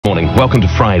Morning. Welcome to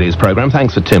Friday's programme.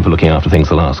 Thanks for Tim for looking after things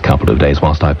the last couple of days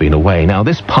whilst I've been away. Now,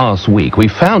 this past week, we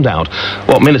found out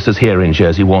what ministers here in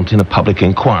Jersey want in a public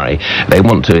inquiry. They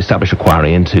want to establish a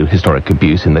inquiry into historic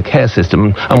abuse in the care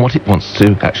system and what it wants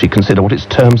to actually consider what its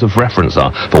terms of reference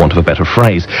are, for want of a better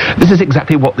phrase. This is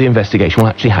exactly what the investigation will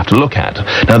actually have to look at.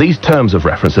 Now, these terms of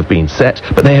reference have been set,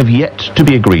 but they have yet to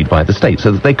be agreed by the state,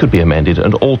 so that they could be amended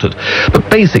and altered. But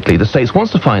basically, the state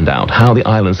wants to find out how the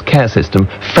island's care system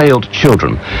failed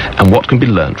children and what can be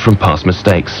learnt from past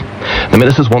mistakes. The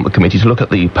ministers want the committee to look at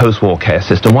the post-war care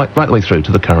system right the way through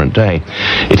to the current day.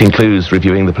 It includes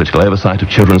reviewing the political oversight of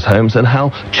children's homes and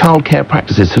how childcare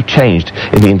practices have changed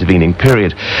in the intervening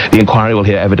period. The inquiry will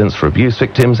hear evidence for abuse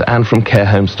victims and from care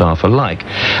home staff alike.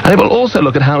 And it will also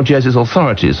look at how Jersey's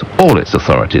authorities, all its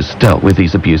authorities, dealt with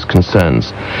these abuse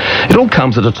concerns. It all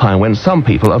comes at a time when some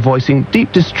people are voicing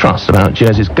deep distrust about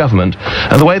Jersey's government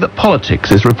and the way that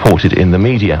politics is reported in the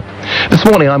media. This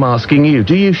morning I'm asking you,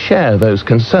 do you share those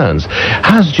concerns?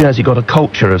 Has Jersey got a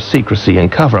culture of secrecy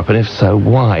and cover-up, and if so,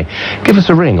 why? Give us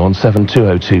a ring on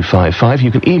 720255. You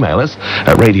can email us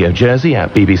at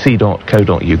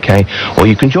radiojersey@bbc.co.uk, or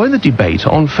you can join the debate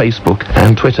on Facebook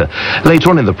and Twitter.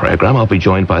 Later on in the programme, I'll be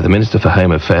joined by the Minister for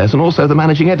Home Affairs and also the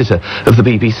Managing Editor of the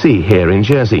BBC here in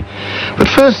Jersey. But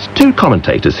first, two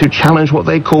commentators who challenge what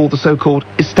they call the so-called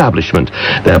establishment.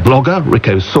 They're blogger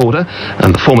Rico Sorda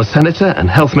and the former Senator and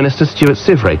Health Minister Stuart,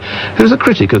 who's a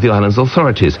critic of the island's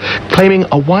authorities, claiming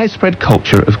a widespread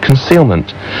culture of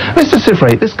concealment. Mr.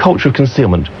 Syvet, this culture of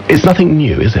concealment, it's nothing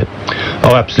new, is it?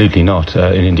 Oh, absolutely not.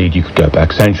 And indeed, you could go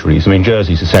back centuries. I mean,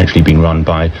 Jersey's essentially been run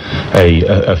by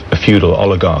a feudal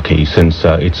oligarchy since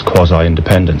its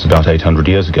quasi-independence about 800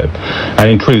 years ago. And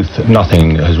in truth,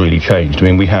 nothing has really changed. I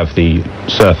mean, we have the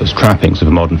surface trappings of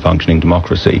a modern functioning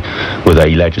democracy with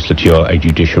a legislature, a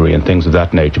judiciary, and things of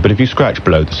that nature. But if you scratch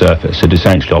below the surface, it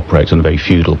essentially operates on a very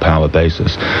feudal power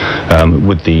basis.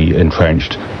 With the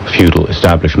entrenched feudal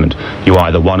establishment, you're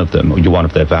either one of them, or you're one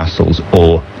of their vassals,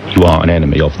 or you are an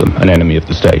enemy of them, an enemy of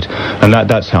the state. And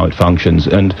that's how it functions.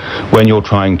 And when you're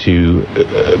trying to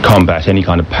combat any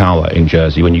kind of power in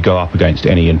Jersey, when you go up against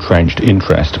any entrenched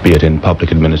interest, be it in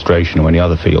public administration or any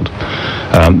other field,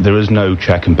 there is no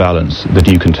check and balance that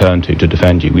you can turn to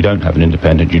defend you. We don't have an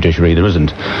independent judiciary. There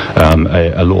isn't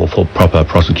a lawful, proper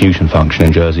prosecution function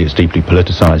in Jersey. It's deeply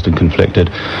politicised and conflicted.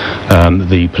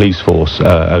 The police force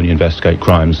only investigate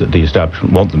crimes that the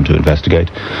establishment want them to investigate.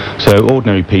 So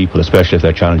ordinary people, especially if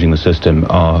they're challenging the system,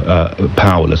 are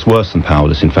powerless, worse than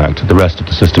powerless in fact. The rest of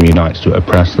the system unites to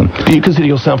oppress them. Do you consider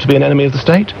yourself to be an enemy of the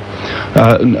state?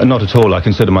 Not at all. I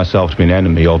consider myself to be an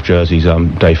enemy of Jersey's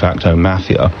de facto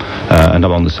mafia, and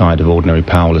I'm on the side of ordinary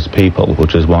powerless people,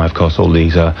 which is why of course all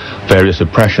these various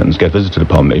oppressions get visited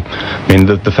upon me. I mean,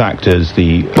 the fact is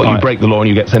you break the law and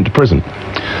you get sent to prison?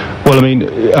 Well, I mean,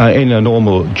 in a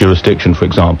normal jurisdiction, for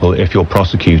example, if you're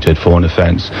prosecuted for an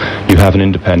offence, you have an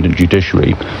independent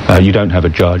judiciary. You don't have a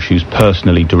judge who's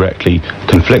personally, directly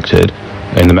conflicted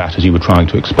in the matters you were trying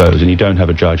to expose, and you don't have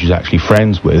a judge who's actually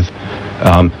friends with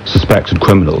suspected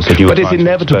criminals. But it's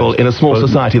inevitable in a small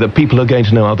society that people are going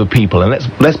to know other people, and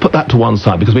let's put that to one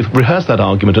side, because we've rehearsed that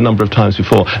argument a number of times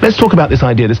before. Let's talk about this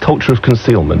idea, this culture of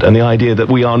concealment, and the idea that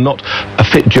we are not a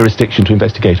fit jurisdiction to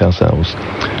investigate ourselves.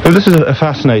 Well, this is a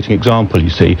fascinating example, you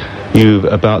see,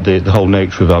 about the whole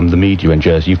nature of the media in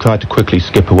Jersey. You've tried to quickly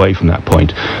skip away from that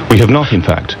point. We have not, in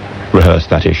fact, rehearsed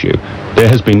that issue. There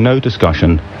has been no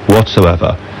discussion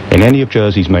whatsoever in any of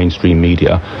Jersey's mainstream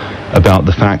media about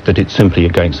the fact that it's simply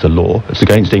against the law. It's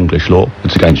against English law,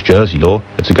 it's against Jersey law,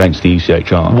 it's against the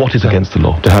ECHR. What is against the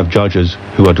law? To have judges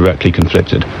who are directly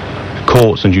conflicted.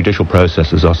 Courts and judicial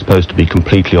processes are supposed to be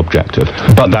completely objective.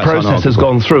 But the process has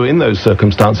gone through in those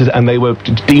circumstances, and they were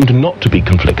deemed not to be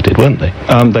conflicted, weren't they?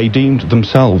 They deemed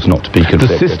themselves not to be conflicted.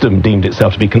 The system deemed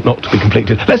itself to be not to be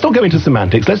conflicted. Let's not go into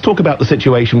semantics. Let's talk about the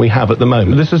situation we have at the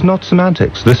moment. This is not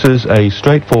semantics. This is a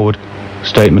straightforward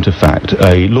statement of fact.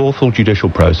 A lawful judicial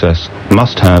process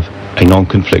must have a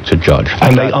non-conflicted judge.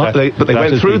 And they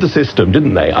went through the system,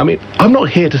 didn't they? I mean, I'm not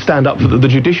here to stand up for the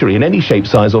judiciary in any shape,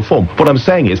 size or form. What I'm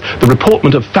saying is the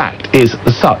reportment of fact is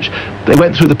as such. They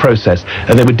went through the process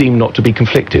and they were deemed not to be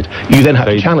conflicted. You then have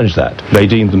to challenge that. They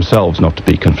deemed themselves not to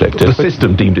be conflicted. The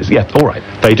system deemed it. Yeah, all right.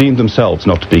 They deemed themselves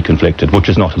not to be conflicted, which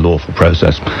is not a lawful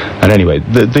process. And anyway,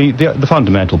 the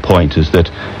fundamental point is that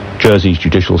Jersey's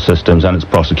judicial systems and its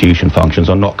prosecution functions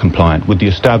are not compliant with the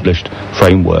established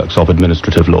frameworks of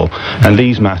administrative law, and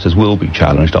these matters will be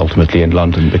challenged ultimately in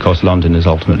London, because London is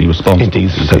ultimately responsible for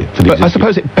these But I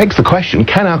suppose it begs the question,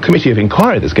 can our committee of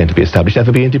inquiry that's going to be established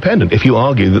ever be independent, if you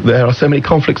argue that there are so many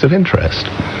conflicts of interest?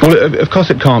 Well, of course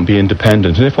it can't be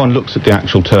independent, and if one looks at the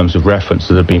actual terms of reference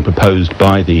that have been proposed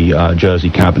by the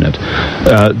Jersey Cabinet,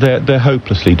 they're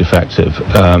hopelessly defective.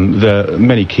 There are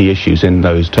many key issues in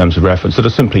those terms of reference that are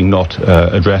simply not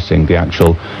addressing the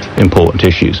actual important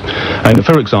issues. And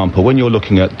for example, when you're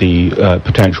looking at the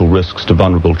potential risks to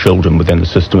vulnerable children within the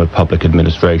system of public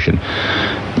administration,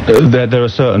 there are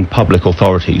certain public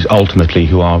authorities ultimately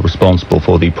who are responsible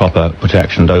for the proper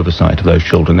protection and oversight of those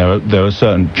children. There are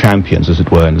certain champions, as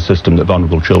it were, in the system that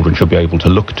vulnerable children should be able to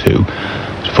look to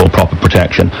for proper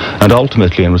protection, and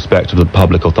ultimately in respect of the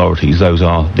public authorities, those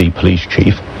are the police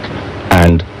chief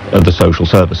and the social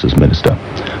services minister.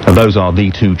 And those are the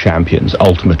two champions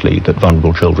ultimately that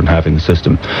vulnerable children have in the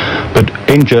system. But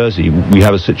in Jersey we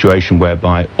have a situation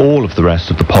whereby all of the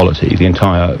rest of the polity, the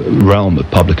entire realm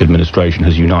of public administration,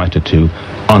 has united to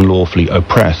unlawfully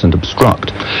oppress and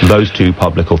obstruct those two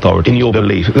public authorities. In your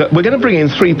belief, we're going to bring in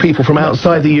 3 people from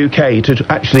outside the UK to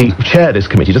actually chair this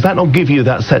committee. Does that not give you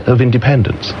that set of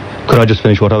independence? Could I just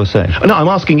finish what I was saying? No, I'm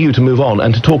asking you to move on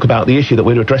and to talk about the issue that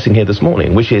we're addressing here this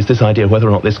morning, which is this idea of whether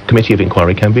or not this committee of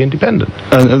inquiry can be independent.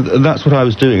 And that's what I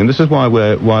was doing, and this is why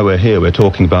we're here. We're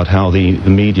talking about how the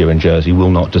media in Jersey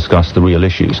will not discuss the real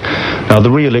issues. Now,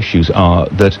 the real issues are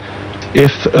that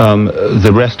if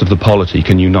the rest of the polity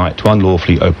can unite to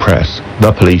unlawfully oppress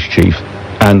the police chief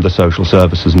and the social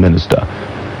services minister,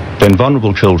 then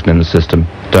vulnerable children in the system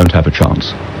don't have a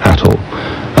chance at all.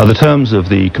 Now, the terms of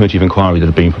the committee of inquiry that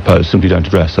are being proposed simply don't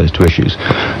address those two issues.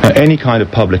 Any kind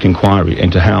of public inquiry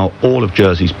into how all of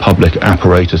Jersey's public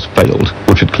apparatus failed,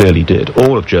 which it clearly did,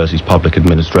 all of Jersey's public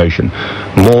administration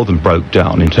more than broke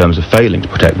down in terms of failing to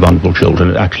protect vulnerable children.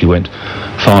 It actually went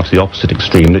far to the opposite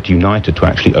extreme, that united to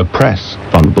actually oppress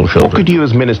vulnerable children. What could you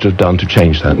as minister have done to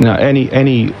change that? Now, any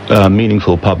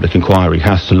meaningful public inquiry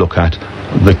has to look at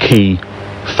the key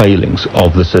failings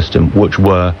of the system, which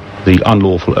were the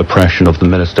unlawful oppression of the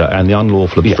minister and the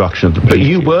unlawful obstruction of the police. But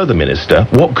you were the minister.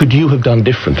 What could you have done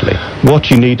differently? What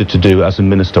you needed to do as a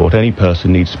minister, what any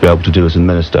person needs to be able to do as a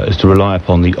minister, is to rely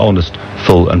upon the honest,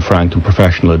 full and frank and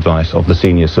professional advice of the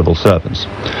senior civil servants.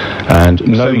 And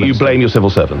so you blame your civil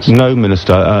servants? No,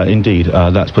 Minister, indeed,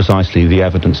 that's precisely the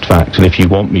evidenced fact. And if you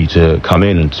want me to come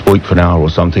in and speak for an hour or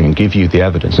something and give you the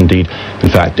evidence, indeed, in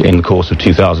fact, in the course of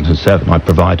 2007, I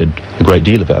provided a great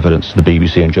deal of evidence to the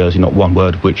BBC in Jersey, not one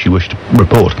word of which you wish to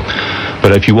report.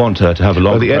 But if you want to have a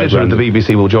long the editor of the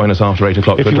BBC will join us after 8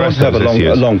 o'clock. If you want to have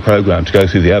a long programme to go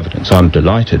through the evidence, I'm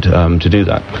delighted to do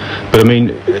that. But I mean,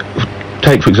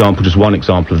 take, for example, just one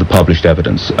example of the published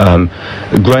evidence.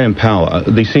 Graham Power,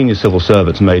 the senior civil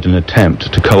servants made an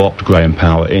attempt to co-opt Graham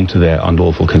Power into their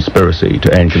unlawful conspiracy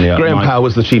to engineer... Graham Power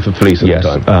was the chief of police at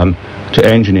the time. To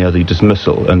engineer the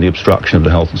dismissal and the obstruction of the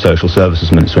Health and Social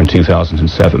Services Minister in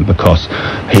 2007, because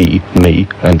me,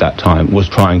 at that time, was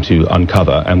trying to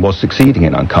uncover and was succeeding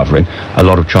in uncovering a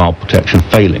lot of child protection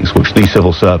failings, which these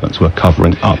civil servants were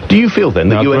covering up. Do you feel then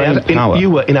that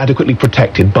you were inadequately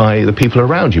protected by the people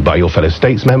around you, by your fellow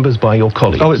States members, by your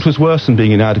colleagues? Oh, it was worse than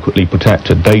being inadequately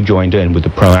protected. They joined in with the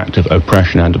proactive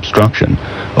oppression and obstruction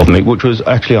of me, which was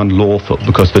actually unlawful,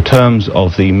 because the terms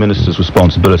of the minister's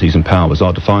responsibilities and powers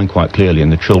are defined quite clearly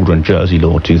in the Children Jersey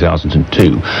Law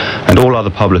 2002, and all other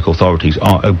public authorities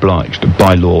are obliged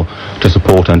by law to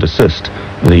support and assist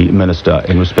the minister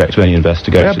in respect to any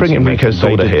investigation. May I bring in Rico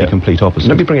Sorda here? The complete opposite.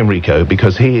 Let me bring in Rico,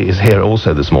 because he is here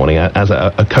also this morning as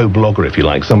a co-blogger, if you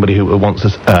like, somebody who wants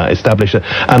to establish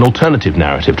an alternative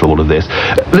narrative to all of this.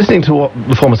 Listening to what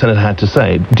the former senator had to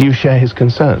say, do you share his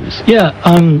concerns? Yeah,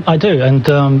 I do, and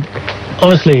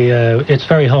obviously it's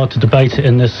very hard to debate it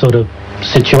in this sort of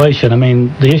situation. I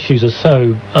mean, the issues are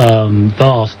so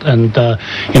vast, and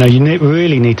you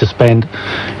really need to spend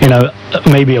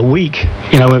maybe a week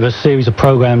with a series of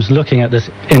programs looking at this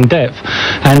in depth.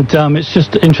 And it's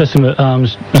just interesting that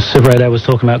Mr. Syvet there was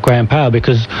talking about Graham Power,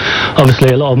 because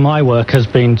obviously a lot of my work has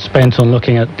been spent on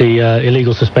looking at the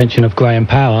illegal suspension of Graham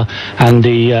Power and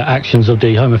the actions of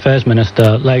the Home Affairs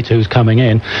Minister later, who's coming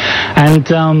in. And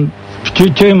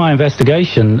during my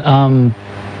investigation,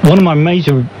 one of my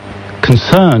major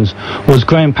concerns was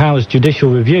Graham Power's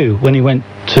judicial review. When he went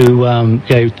to,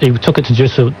 he took it to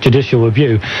judicial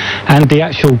review, and the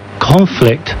actual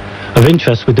conflict of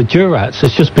interest with the jurats.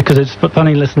 It's just because it's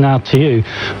funny listening out to you,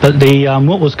 but the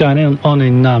what was going on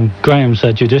in Graham's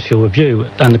judicial review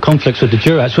and the conflicts with the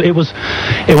jurats, it was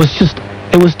just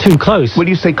It was too close. When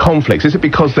you say conflicts, is it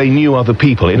because they knew other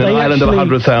people in an island of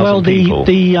 100,000 people?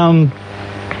 The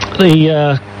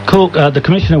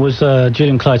commissioner was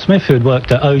Julian Clyde-Smith, who had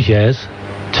worked at Augiers.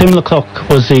 Tim Lecoq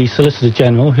was the Solicitor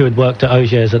General, who had worked at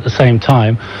Augiers at the same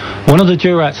time. One of the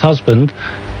Jurat's husband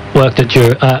worked at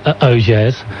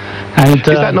Augiers. And is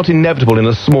that not inevitable in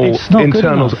a small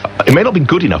internal... It may not be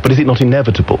good enough, but is it not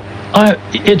inevitable?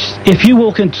 If you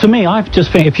walk in... To me, I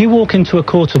just think if you walk into a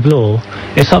court of law,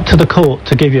 it's up to the court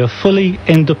to give you a fully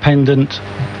independent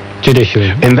judiciary.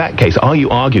 In that case, are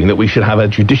you arguing that we should have a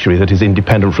judiciary that is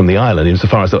independent from the island,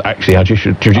 insofar as that actually our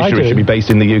judiciary should be based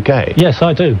in the UK? Yes,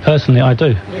 I do. Personally, I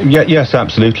do. Yes,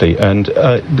 absolutely. And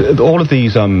all of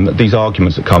these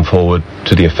arguments that come forward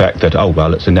to the effect that, oh,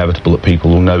 well, it's inevitable that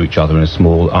people will know each other in a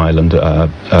small island,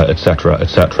 etc.,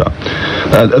 etc.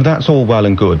 That's all well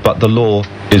and good, but the law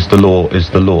is the law is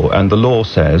the law. And the law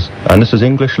says, and this is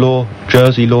English law,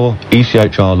 Jersey law,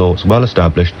 ECHR law, it's well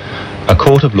established, a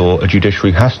court of law, a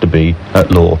judiciary has to be,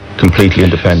 at law, completely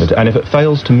independent. And if it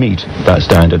fails to meet that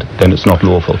standard, then it's not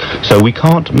lawful. So we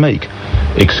can't make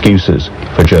excuses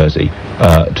for Jersey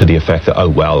to the effect that, oh,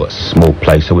 well, it's a small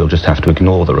place, so we'll just have to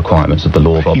ignore the requirements of the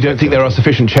law. You don't think there are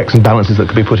sufficient checks and balances that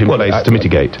could be put in place to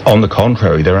mitigate? On the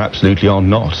contrary, there absolutely are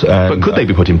not. But could they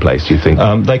be put in place, do you think?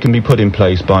 They can be put in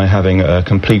place by having a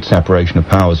complete separation of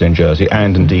powers in Jersey,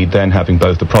 and indeed then having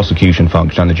both the prosecution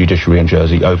function and the judiciary in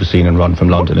Jersey overseen and run from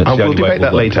London. We'll debate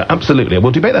that later. Absolutely.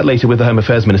 We'll debate that later with the Home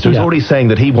Affairs Minister, who's already saying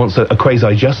that he wants a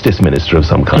quasi-justice minister of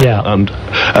some kind. Yeah. And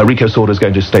Rico Sorda is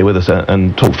going to stay with us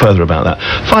and talk further about that.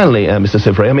 Finally, Mr.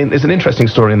 Syvet, I mean, there's an interesting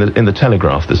story in the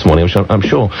Telegraph this morning, which I'm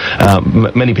sure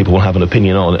many people will have an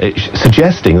opinion on,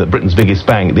 suggesting that Britain's biggest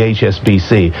bank, the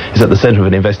HSBC, is at the centre of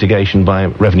an investigation by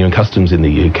Revenue and Customs in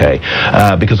the UK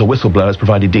because a whistleblower has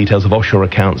provided details of offshore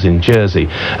accounts in Jersey.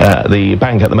 The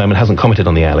bank at the moment hasn't commented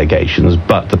on the allegations,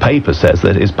 but the paper says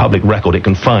that it's public record. It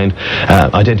can find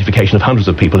identification of hundreds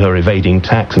of people who are evading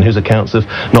tax and whose accounts have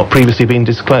not previously been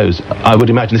disclosed. I would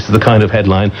imagine this is the kind of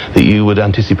headline that you would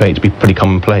anticipate to be pretty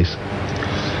commonplace.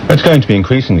 It's going to be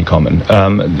increasingly common.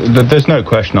 There's no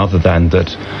question other than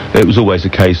that it was always a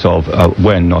case of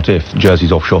when, not if,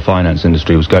 Jersey's offshore finance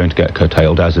industry was going to get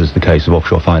curtailed, as is the case of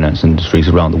offshore finance industries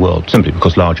around the world, simply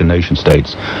because larger nation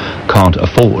states can't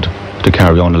afford to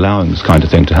carry on allowing this kind of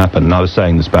thing to happen. And I was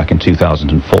saying this back in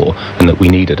 2004, and that we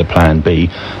needed a plan B,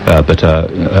 but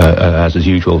as is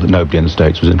usual, that nobody in the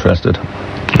States was interested.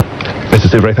 Mr.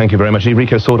 Syvet, thank you very much.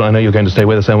 Rico Sorda, I know you're going to stay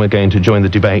with us, and we're going to join the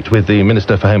debate with the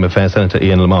Minister for Home Affairs, Senator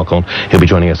Ian Lamarcon. He'll be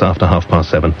joining us after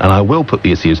 7:30. And I will put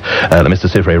the issues that Mr.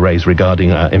 Syvet raised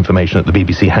regarding information that the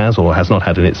BBC has or has not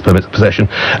had in its possession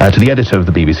to the editor of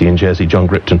the BBC in Jersey, John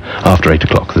Gripton, after 8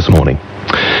 o'clock this morning.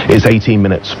 It's 18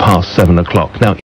 minutes past 7 o'clock. Now,